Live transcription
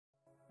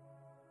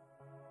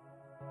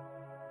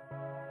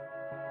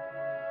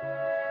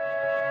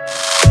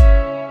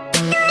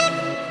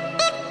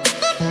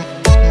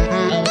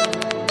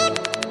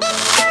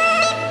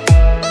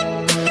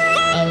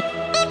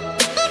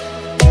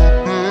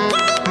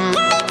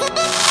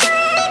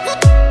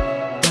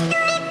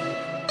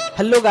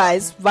Hello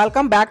guys,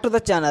 welcome back to the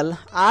channel.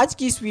 आज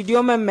की इस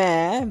वीडियो में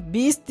मैं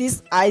 20-30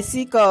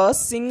 IC का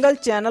सिंगल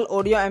चैनल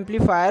ऑडियो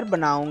एम्पलीफायर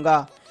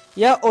बनाऊंगा।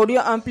 यह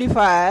ऑडियो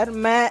एम्पलीफायर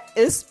मैं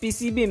इस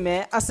PCB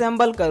में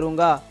असेंबल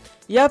करूंगा।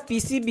 यह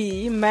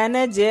PCB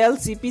मैंने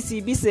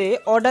JLCPCB से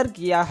ऑर्डर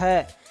किया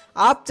है।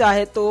 आप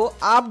चाहे तो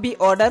आप भी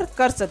ऑर्डर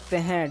कर सकते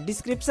हैं,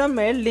 डिस्क्रिप्शन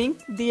में लिंक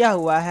दिया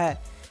हुआ है।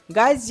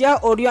 गाइस, यह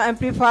ऑडियो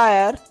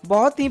एम्पलीफायर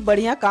बहुत ही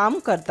बढ़िया काम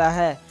करता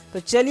है। तो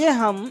चलिए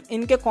हम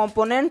इनके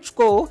कंपोनेंट्स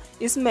को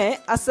इसमें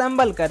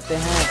असेंबल करते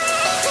हैं।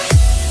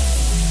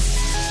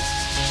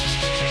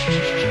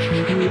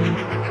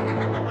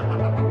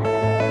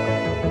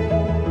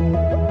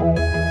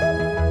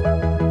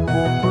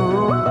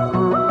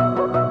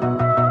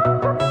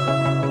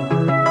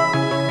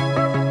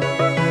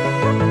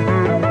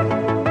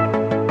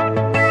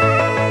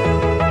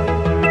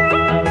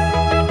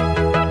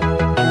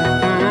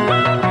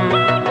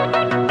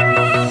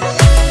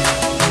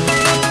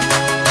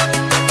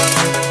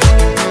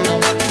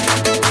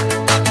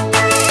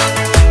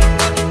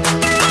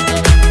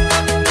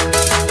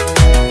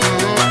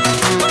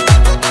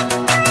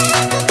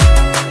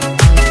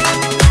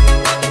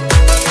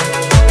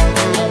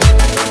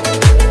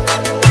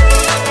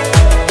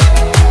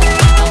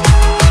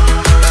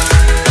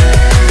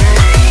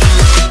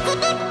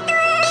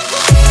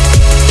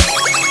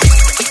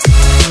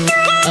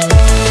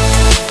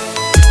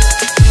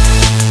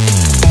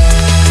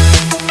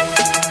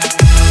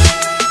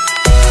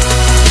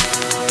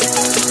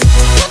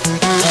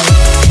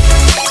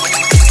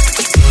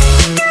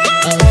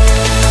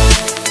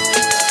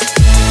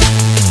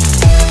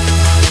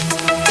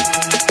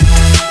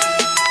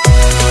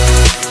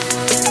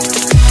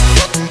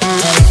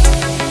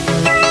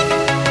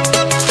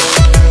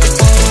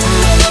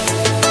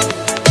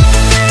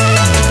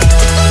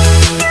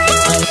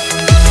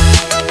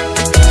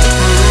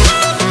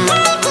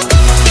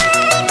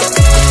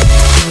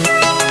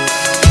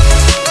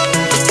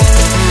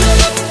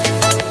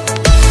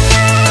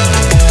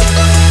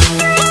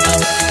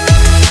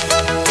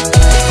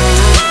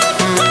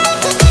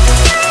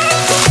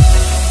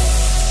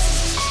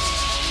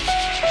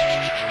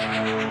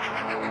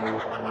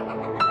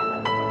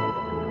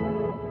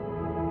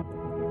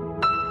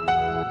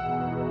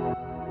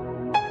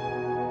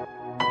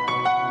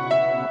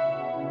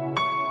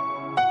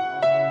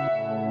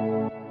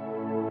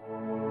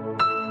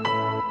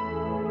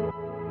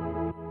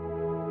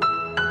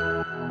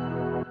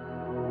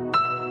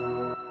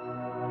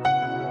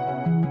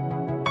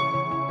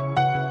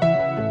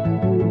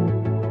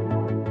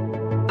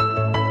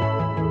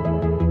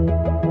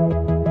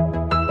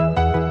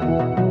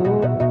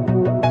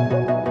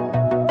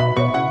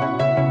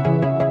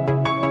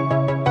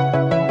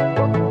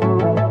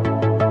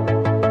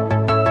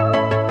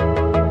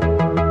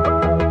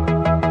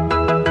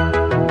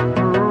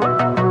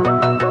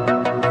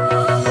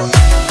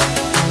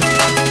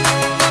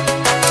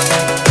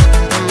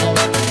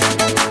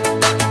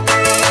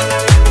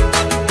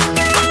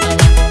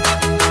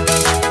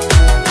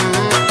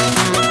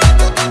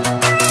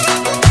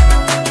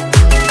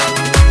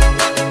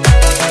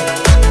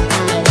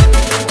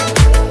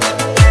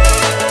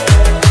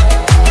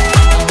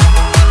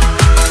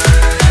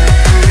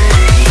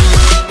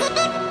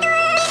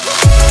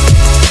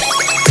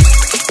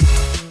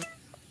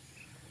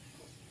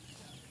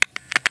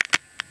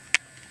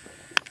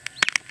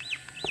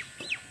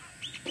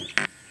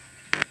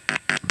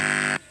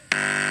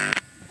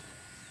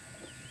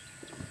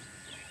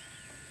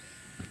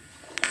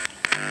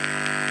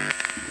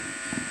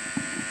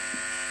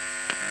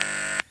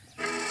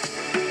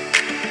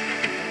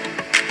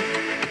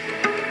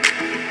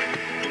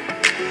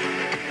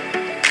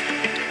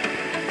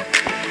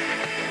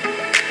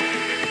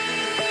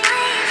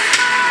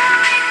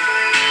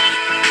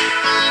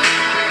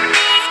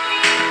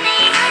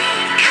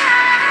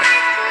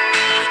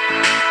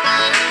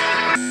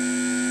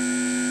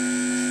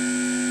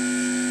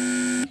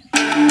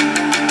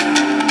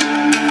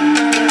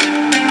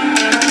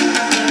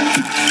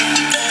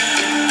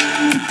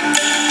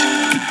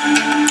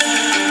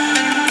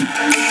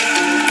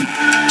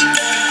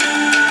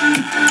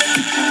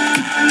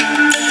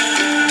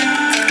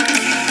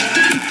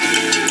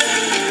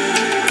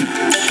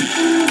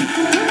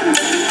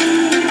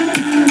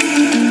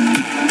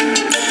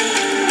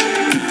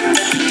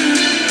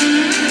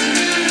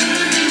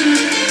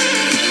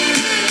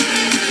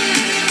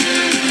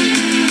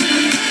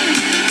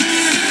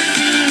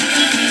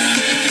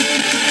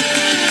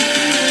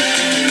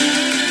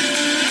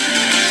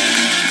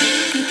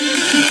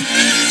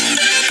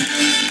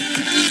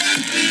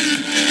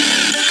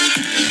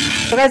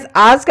 तो गाइस,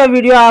 आज का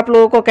वीडियो आप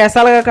लोगों को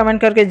कैसा लगा कमेंट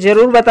करके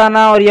ज़रूर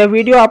बताना। और यह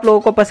वीडियो आप लोगों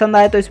को पसंद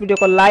आए तो इस वीडियो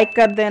को लाइक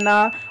कर देना।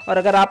 और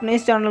अगर आपने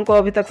इस चैनल को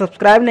अभी तक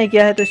सब्सक्राइब नहीं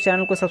किया है तो इस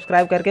चैनल को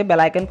सब्सक्राइब करके बेल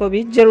आइकन को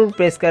भी ज़रूर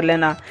प्रेस कर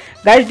लेना।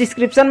 गाइस,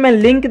 डिस्क्रिप्शन में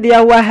लिंक दिया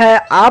हुआ है,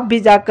 आप भी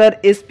जाकर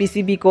इस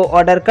PCB को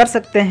ऑर्डर कर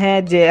सकते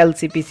हैं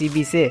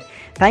JLCPCB से।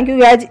 थैंक यू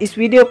गाइस, इस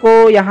वीडियो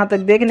को यहाँ तक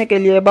देखने के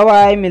लिए। बाय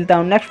बाय, मिलता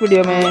हूँ नेक्स्ट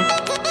वीडियो में।